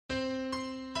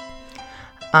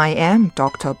I am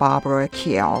Dr. Barbara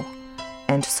Kiel,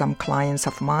 and some clients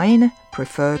of mine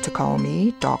prefer to call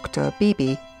me Dr.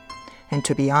 Bibi. And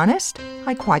to be honest,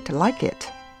 I quite like it.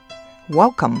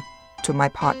 Welcome to my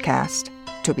podcast,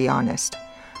 To Be Honest,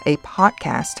 a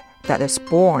podcast that is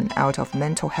born out of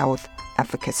mental health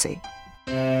advocacy.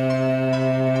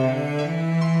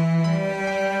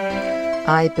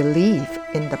 I believe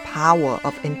in the power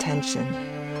of intention,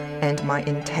 and my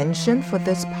intention for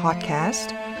this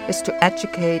podcast is to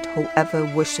educate whoever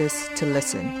wishes to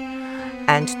listen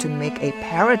and to make a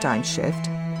paradigm shift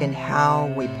in how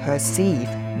we perceive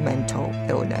mental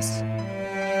illness.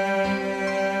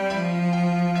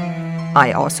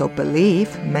 I also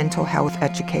believe mental health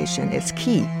education is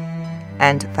key,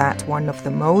 and that one of the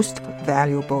most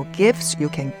valuable gifts you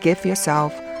can give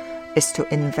yourself is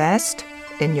to invest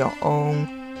in your own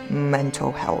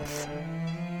mental health.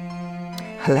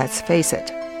 Let's face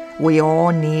it, we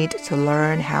all need to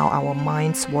learn how our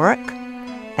minds work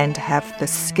and have the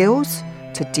skills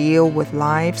to deal with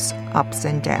life's ups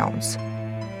and downs.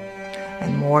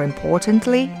 And more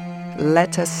importantly,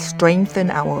 let us strengthen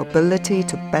our ability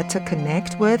to better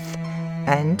connect with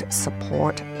and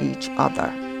support each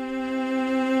other.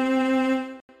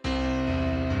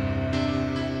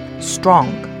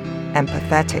 Strong,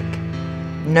 empathetic,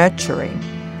 nurturing,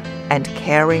 and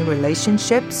caring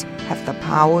relationships have the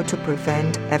power to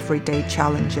prevent everyday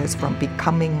challenges from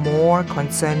becoming more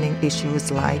concerning issues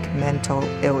like mental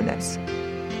illness.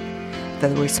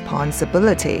 The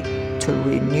responsibility to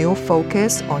renew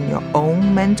focus on your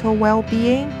own mental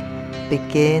well-being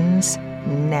begins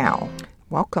now.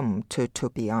 Welcome to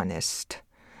Be Honest.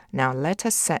 Now let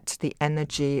us set the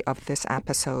energy of this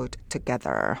episode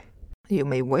together. You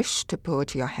may wish to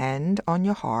put your hand on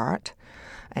your heart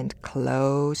and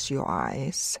close your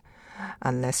eyes,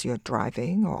 unless you're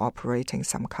driving or operating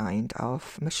some kind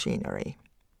of machinery.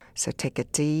 So take a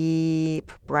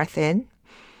deep breath in,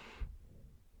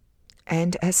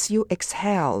 and as you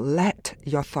exhale, let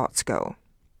your thoughts go.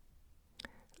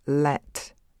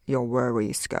 Let your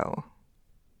worries go,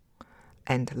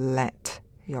 and let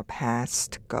your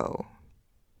past go.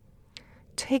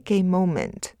 Take a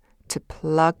moment to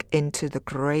plug into the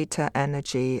greater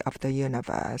energy of the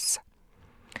universe.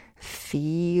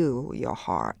 Feel your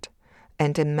heart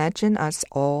and imagine us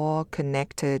all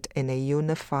connected in a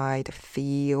unified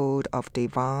field of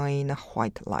divine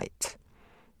white light.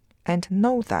 And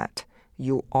know that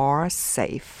you are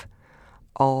safe.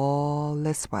 All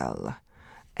is well.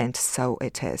 And so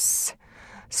it is.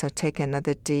 So take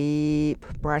another deep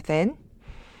breath in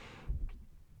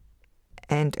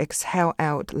and exhale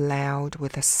out loud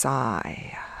with a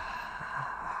sigh.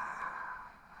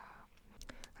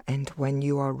 And when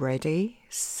you are ready,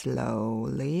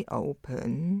 slowly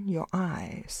open your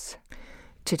eyes.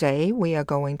 Today we are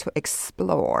going to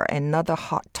explore another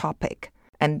hot topic,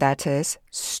 and that is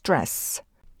stress,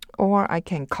 or I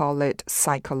can call it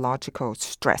psychological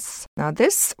stress. Now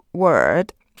this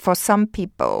word, for some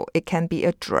people, it can be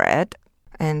a dread,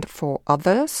 and for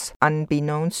others,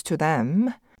 unbeknownst to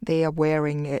them, they are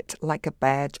wearing it like a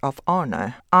badge of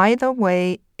honor. Either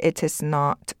way, it is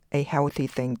not a healthy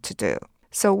thing to do.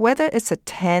 So whether it's a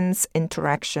tense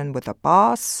interaction with a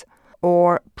boss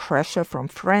or pressure from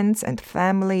friends and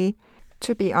family,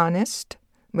 to be honest,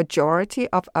 majority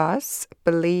of us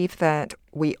believe that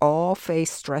we all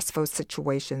face stressful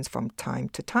situations from time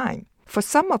to time. For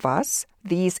some of us,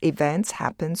 these events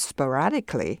happen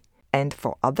sporadically, and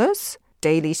for others,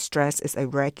 daily stress is a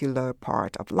regular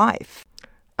part of life.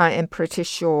 I am pretty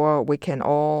sure we can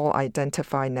all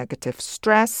identify negative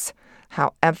stress.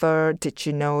 However, did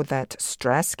you know that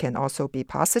stress can also be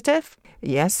positive?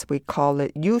 Yes, we call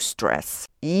it eustress,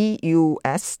 E-U-S-T-R-E-S-S.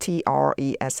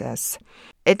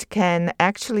 It can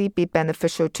actually be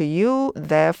beneficial to you,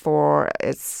 therefore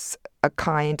it's a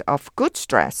kind of good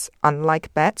stress,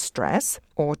 unlike bad stress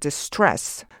or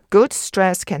distress. Good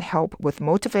stress can help with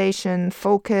motivation,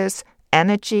 focus,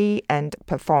 energy, and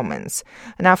performance.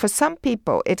 Now, for some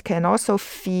people, it can also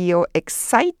feel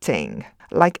exciting,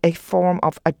 like a form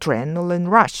of adrenaline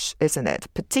rush, isn't it?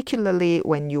 Particularly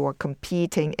when you are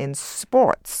competing in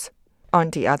sports. On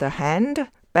the other hand,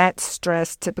 bad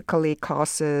stress typically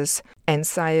causes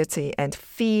anxiety and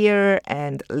fear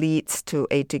and leads to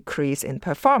a decrease in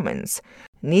performance.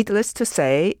 Needless to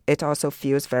say, it also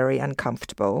feels very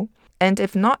uncomfortable. And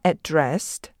if not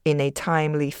addressed in a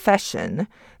timely fashion,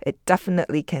 it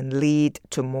definitely can lead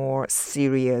to more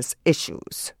serious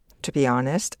issues. To be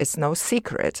honest, it's no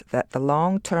secret that the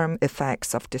long-term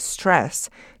effects of distress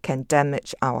can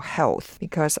damage our health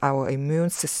because our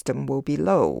immune system will be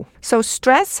low. So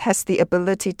stress has the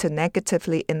ability to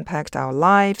negatively impact our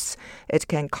lives. It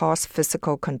can cause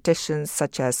physical conditions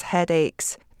such as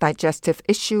headaches, digestive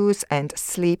issues, and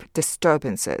sleep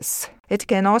disturbances. It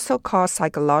can also cause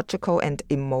psychological and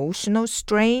emotional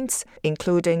strains,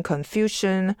 including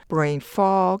confusion, brain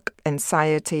fog,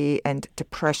 anxiety, and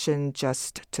depression,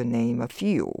 just to name a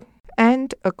few.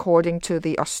 And according to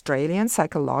the Australian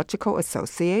Psychological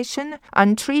Association,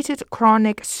 untreated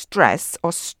chronic stress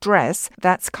or stress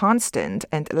that's constant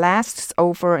and lasts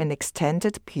over an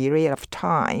extended period of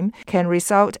time can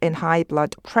result in high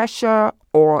blood pressure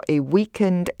or a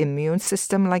weakened immune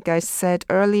system, like I said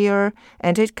earlier,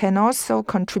 and it can also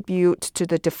contribute to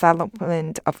the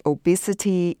development of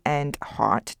obesity and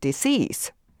heart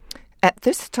disease. At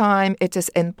this time, it is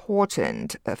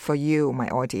important for you, my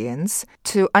audience,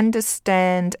 to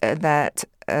understand that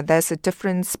there's a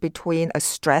difference between a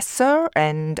stressor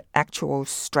and actual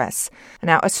stress.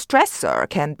 Now, a stressor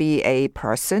can be a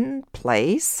person,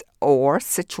 place, or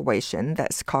situation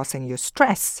that's causing you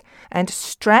stress. And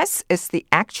stress is the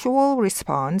actual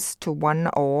response to one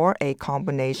or a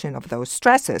combination of those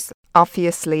stresses.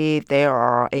 Obviously, there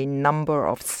are a number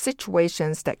of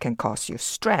situations that can cause you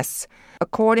stress.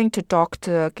 According to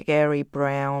Dr. Gary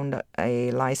Brown,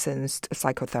 a licensed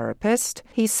psychotherapist,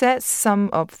 he said some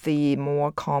of the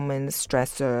more common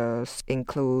stressors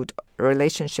include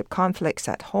relationship conflicts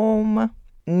at home,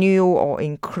 new or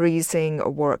increasing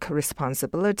work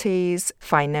responsibilities,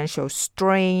 financial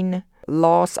strain,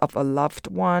 loss of a loved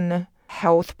one,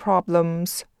 health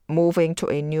problems, moving to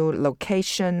a new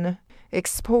location,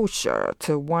 exposure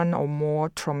to one or more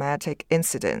traumatic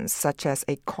incidents such as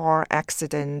a car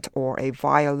accident or a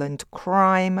violent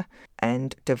crime,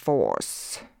 and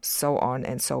divorce, so on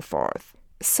and so forth.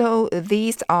 So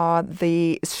these are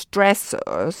the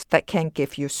stressors that can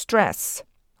give you stress.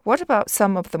 What about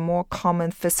some of the more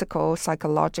common physical,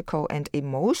 psychological, and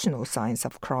emotional signs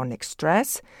of chronic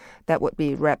stress? That would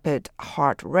be rapid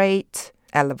heart rate,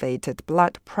 elevated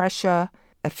blood pressure,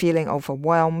 a feeling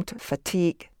overwhelmed,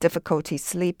 fatigue, difficulty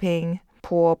sleeping,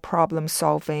 poor problem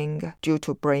solving due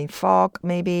to brain fog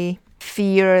maybe,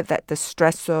 fear that the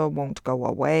stressor won't go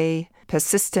away,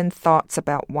 persistent thoughts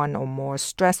about one or more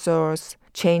stressors,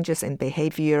 changes in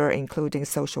behavior including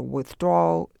social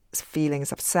withdrawal,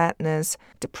 feelings of sadness,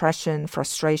 depression,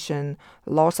 frustration,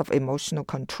 loss of emotional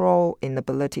control,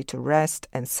 inability to rest,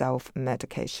 and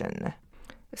self-medication.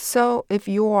 So if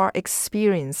you are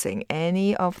experiencing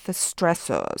any of the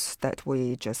stressors that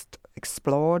we just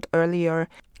explored earlier,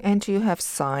 and you have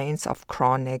signs of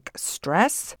chronic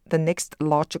stress, the next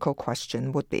logical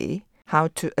question would be how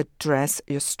to address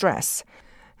your stress.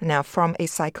 Now, from a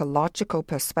psychological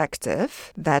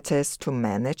perspective, that is to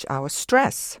manage our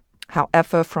stress.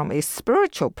 However, from a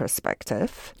spiritual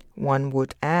perspective, one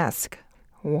would ask,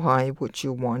 why would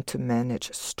you want to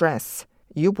manage stress?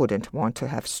 You wouldn't want to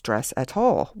have stress at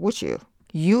all, would you?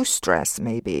 You stress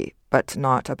maybe, but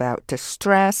not about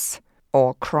distress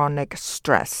or chronic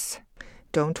stress.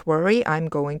 Don't worry, I'm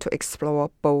going to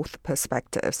explore both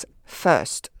perspectives.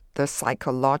 First, the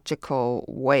psychological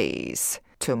ways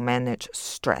to manage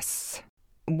stress.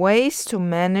 Ways to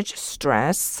manage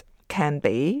stress can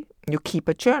be you keep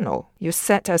a journal. You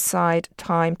set aside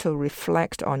time to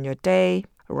reflect on your day,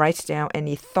 write down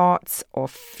any thoughts or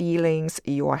feelings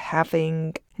you are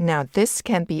having. Now, this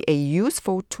can be a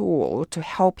useful tool to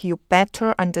help you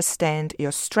better understand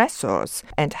your stressors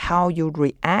and how you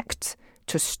react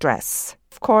to stress.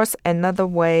 Of course, another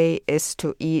way is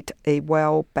to eat a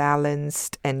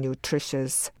well-balanced and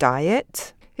nutritious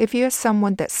diet. If you're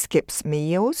someone that skips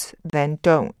meals, then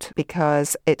don't,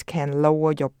 because it can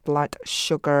lower your blood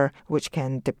sugar, which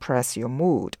can depress your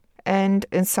mood. And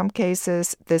in some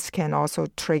cases, this can also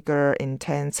trigger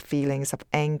intense feelings of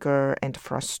anger and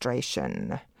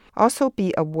frustration. Also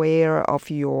be aware of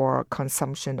your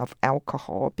consumption of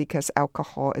alcohol because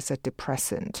alcohol is a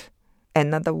depressant.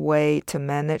 Another way to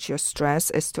manage your stress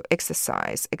is to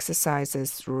exercise. Exercise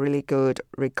is really good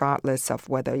regardless of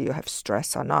whether you have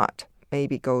stress or not.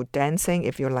 Maybe go dancing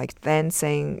if you like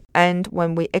dancing. And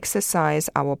when we exercise,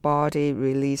 our body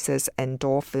releases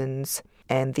endorphins,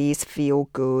 and these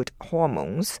feel-good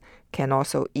hormones can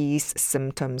also ease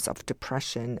symptoms of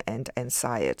depression and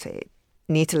anxiety.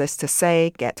 Needless to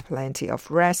say, get plenty of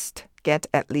rest. Get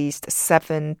at least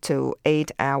 7 to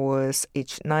 8 hours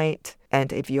each night.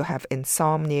 And if you have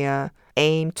insomnia,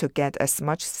 aim to get as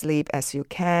much sleep as you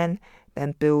can.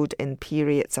 Then build in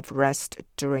periods of rest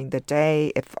during the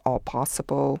day if all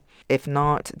possible. If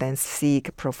not, then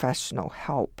seek professional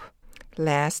help.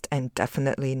 Last and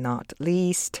definitely not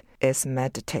least is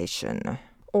meditation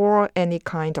or any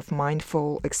kind of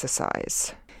mindful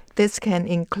exercise. This can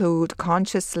include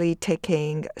consciously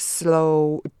taking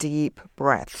slow, deep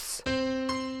breaths.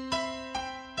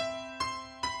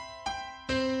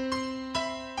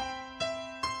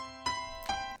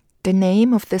 The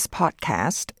name of this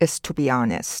podcast is To Be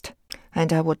Honest.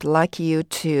 And I would like you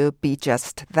to be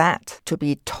just that, to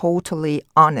be totally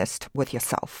honest with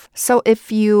yourself. So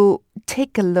if you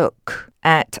take a look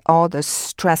at all the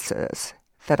stresses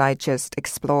that I just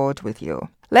explored with you,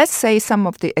 let's say some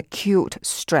of the acute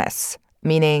stress,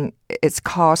 meaning it's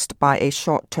caused by a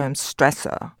short-term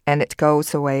stressor and it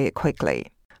goes away quickly.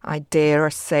 I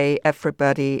dare say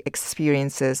everybody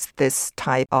experiences this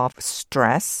type of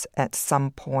stress at some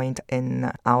point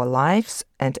in our lives,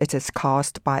 and it is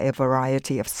caused by a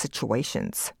variety of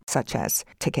situations, such as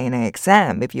taking an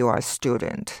exam if you are a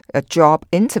student, a job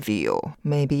interview,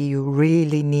 maybe you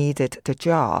really needed the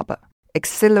job,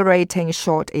 exhilarating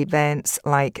short events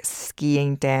like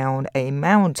skiing down a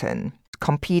mountain,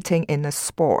 competing in a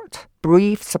sport,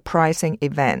 brief surprising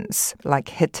events like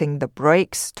hitting the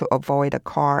brakes to avoid a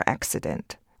car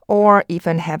accident, or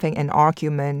even having an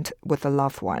argument with a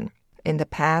loved one. In the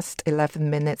past 11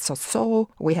 minutes or so,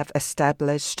 we have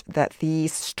established that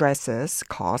these stresses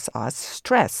cause us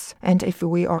stress. And if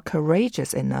we are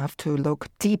courageous enough to look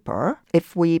deeper,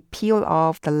 if we peel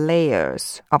off the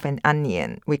layers of an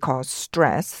onion we call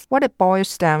stress, what it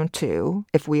boils down to,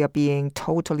 if we are being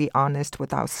totally honest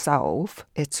with ourselves,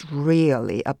 it's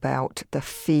really about the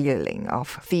feeling of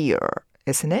fear,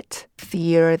 isn't it?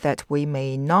 Fear that we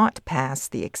may not pass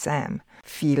the exam.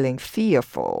 Feeling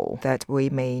fearful that we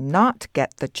may not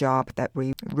get the job that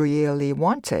we really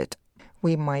wanted.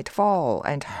 We might fall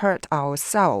and hurt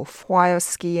ourselves while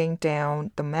skiing down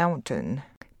the mountain.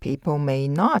 People may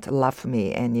not love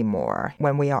me anymore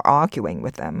when we are arguing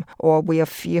with them, or we are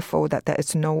fearful that there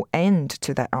is no end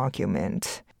to that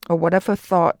argument, or whatever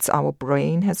thoughts our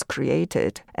brain has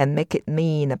created and make it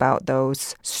mean about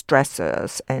those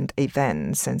stressors and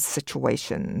events and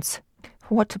situations.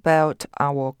 What about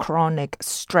our chronic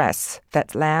stress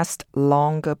that lasts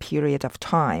longer period of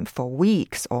time for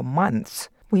weeks or months?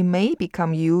 We may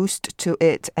become used to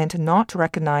it and not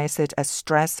recognize it as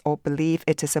stress or believe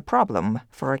it is a problem.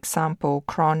 For example,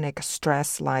 chronic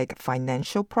stress like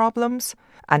financial problems,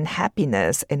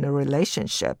 unhappiness in a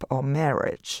relationship or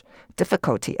marriage,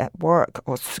 difficulty at work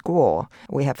or school.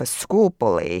 We have a school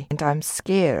bully and I'm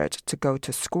scared to go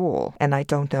to school and I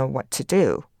don't know what to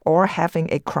do. Or having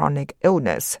a chronic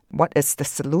illness. What is the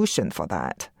solution for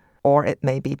that? Or it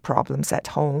may be problems at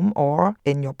home or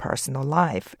in your personal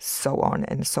life, so on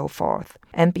and so forth.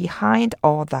 And behind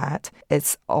all that,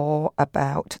 it's all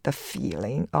about the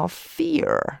feeling of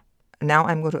fear. Now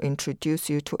I'm going to introduce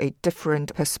you to a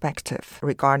different perspective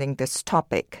regarding this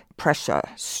topic, pressure,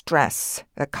 stress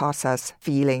that causes us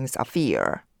feelings of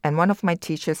fear. And one of my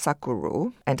teachers,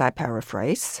 Sadhguru, and I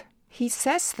paraphrase, he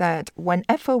says that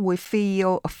whenever we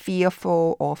feel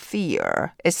fearful or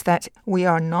fear, it's that we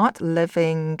are not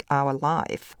living our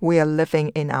life. We are living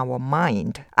in our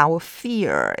mind. Our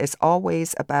fear is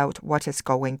always about what is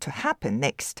going to happen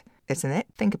next, isn't it?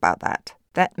 Think about that.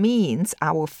 That means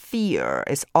our fear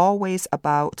is always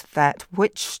about that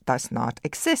which does not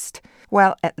exist.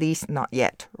 Well, at least not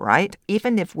yet, right?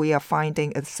 Even if we are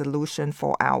finding a solution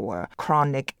for our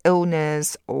chronic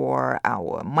illness or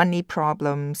our money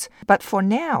problems. But for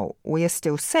now, we are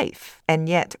still safe. And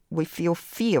yet we feel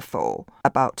fearful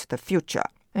about the future.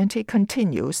 And he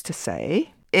continues to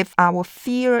say, if our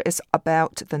fear is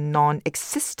about the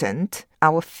non-existent,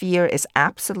 our fear is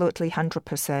absolutely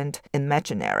 100%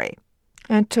 imaginary.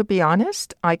 And to be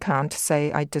honest, I can't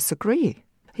say I disagree.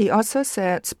 He also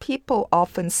says people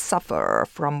often suffer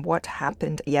from what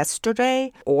happened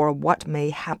yesterday or what may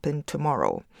happen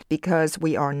tomorrow because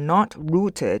we are not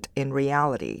rooted in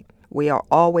reality. We are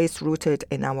always rooted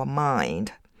in our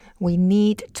mind. We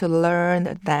need to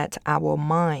learn that our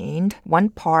mind, one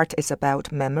part is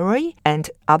about memory and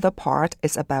other part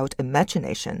is about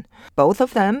imagination. Both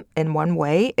of them, in one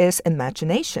way, is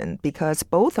imagination because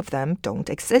both of them don't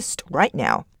exist right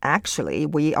now. Actually,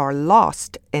 we are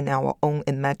lost in our own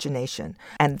imagination,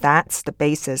 and that's the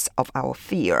basis of our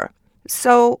fear.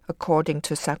 So, according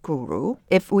to Sadhguru,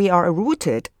 if we are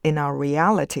rooted in our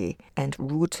reality and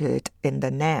rooted in the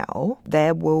now,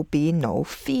 there will be no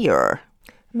fear.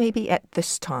 Maybe at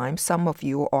this time, some of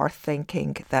you are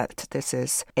thinking that this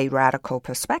is a radical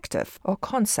perspective or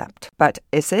concept. But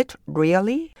is it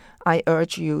really? I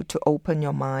urge you to open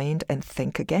your mind and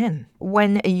think again.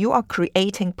 When you are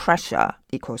creating pressure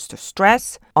equals to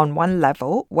stress, on one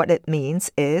level, what it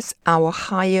means is our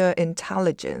higher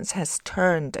intelligence has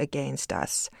turned against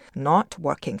us, not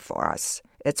working for us.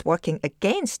 It's working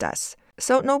against us.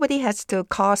 So nobody has to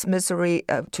cause misery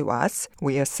to us.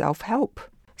 We are self-help.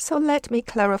 So let me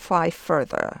clarify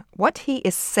further. What he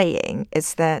is saying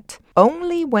is that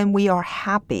only when we are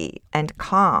happy and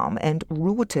calm and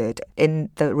rooted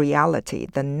in the reality,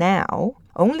 the now,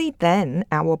 only then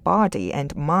our body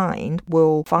and mind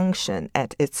will function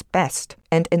at its best.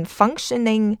 And in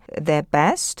functioning their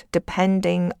best,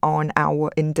 depending on our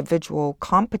individual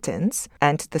competence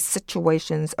and the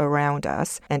situations around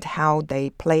us and how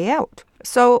they play out.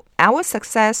 So our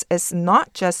success is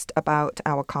not just about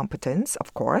our competence,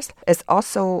 of course. It's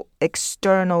also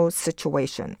external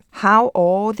situation. How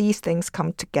all these things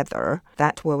come together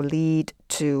that will lead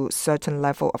to certain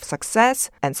level of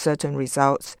success and certain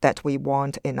results that we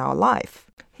want in our life.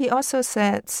 He also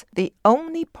says the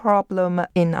only problem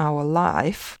in our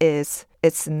life is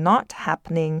it's not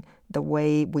happening the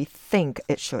way we think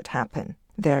it should happen.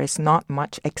 There is not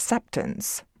much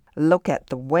acceptance. Look at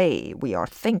the way we are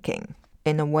thinking.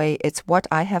 In a way, it's what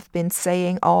I have been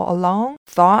saying all along.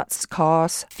 Thoughts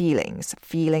cause feelings.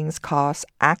 Feelings cause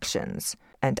actions.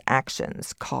 And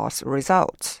actions cause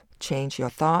results. Change your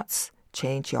thoughts,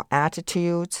 change your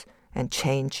attitudes, and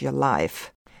change your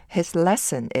life. His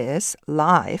lesson is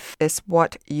life is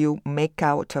what you make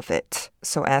out of it.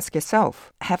 So ask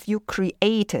yourself, have you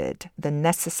created the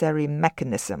necessary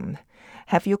mechanism?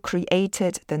 Have you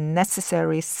created the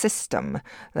necessary system,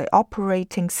 the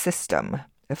operating system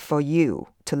for you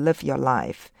to live your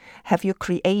life? Have you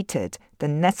created the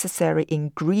necessary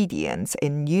ingredients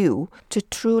in you to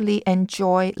truly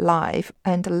enjoy life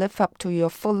and live up to your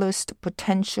fullest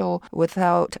potential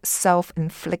without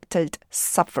self-inflicted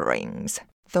sufferings?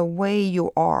 The way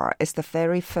you are is the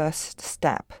very first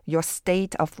step. Your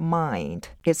state of mind,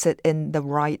 is it in the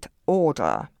right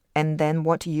order? And then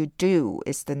what you do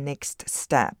is the next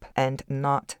step and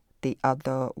not the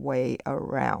other way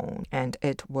around, and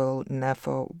it will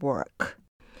never work.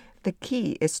 The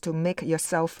key is to make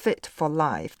yourself fit for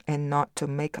life and not to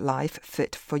make life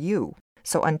fit for you.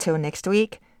 So until next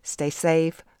week, stay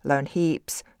safe, learn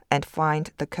heaps, and find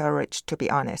the courage to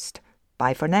be honest.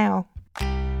 Bye for now.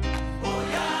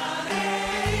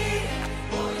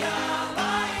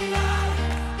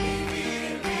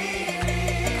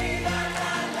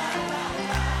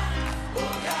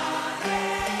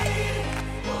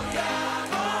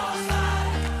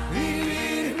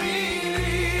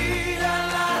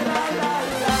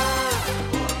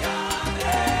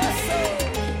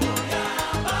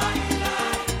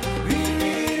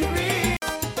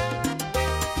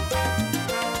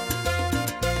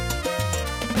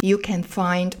 You can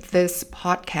find this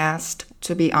podcast,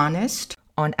 To Be Honest,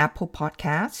 on Apple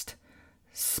Podcast,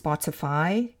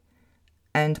 Spotify,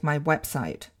 and my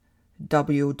website,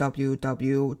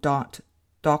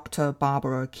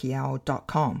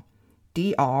 www.drbarbarakiao.com,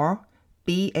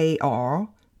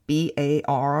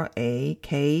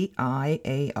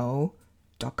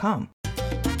 DRBARBARAKIAO.com.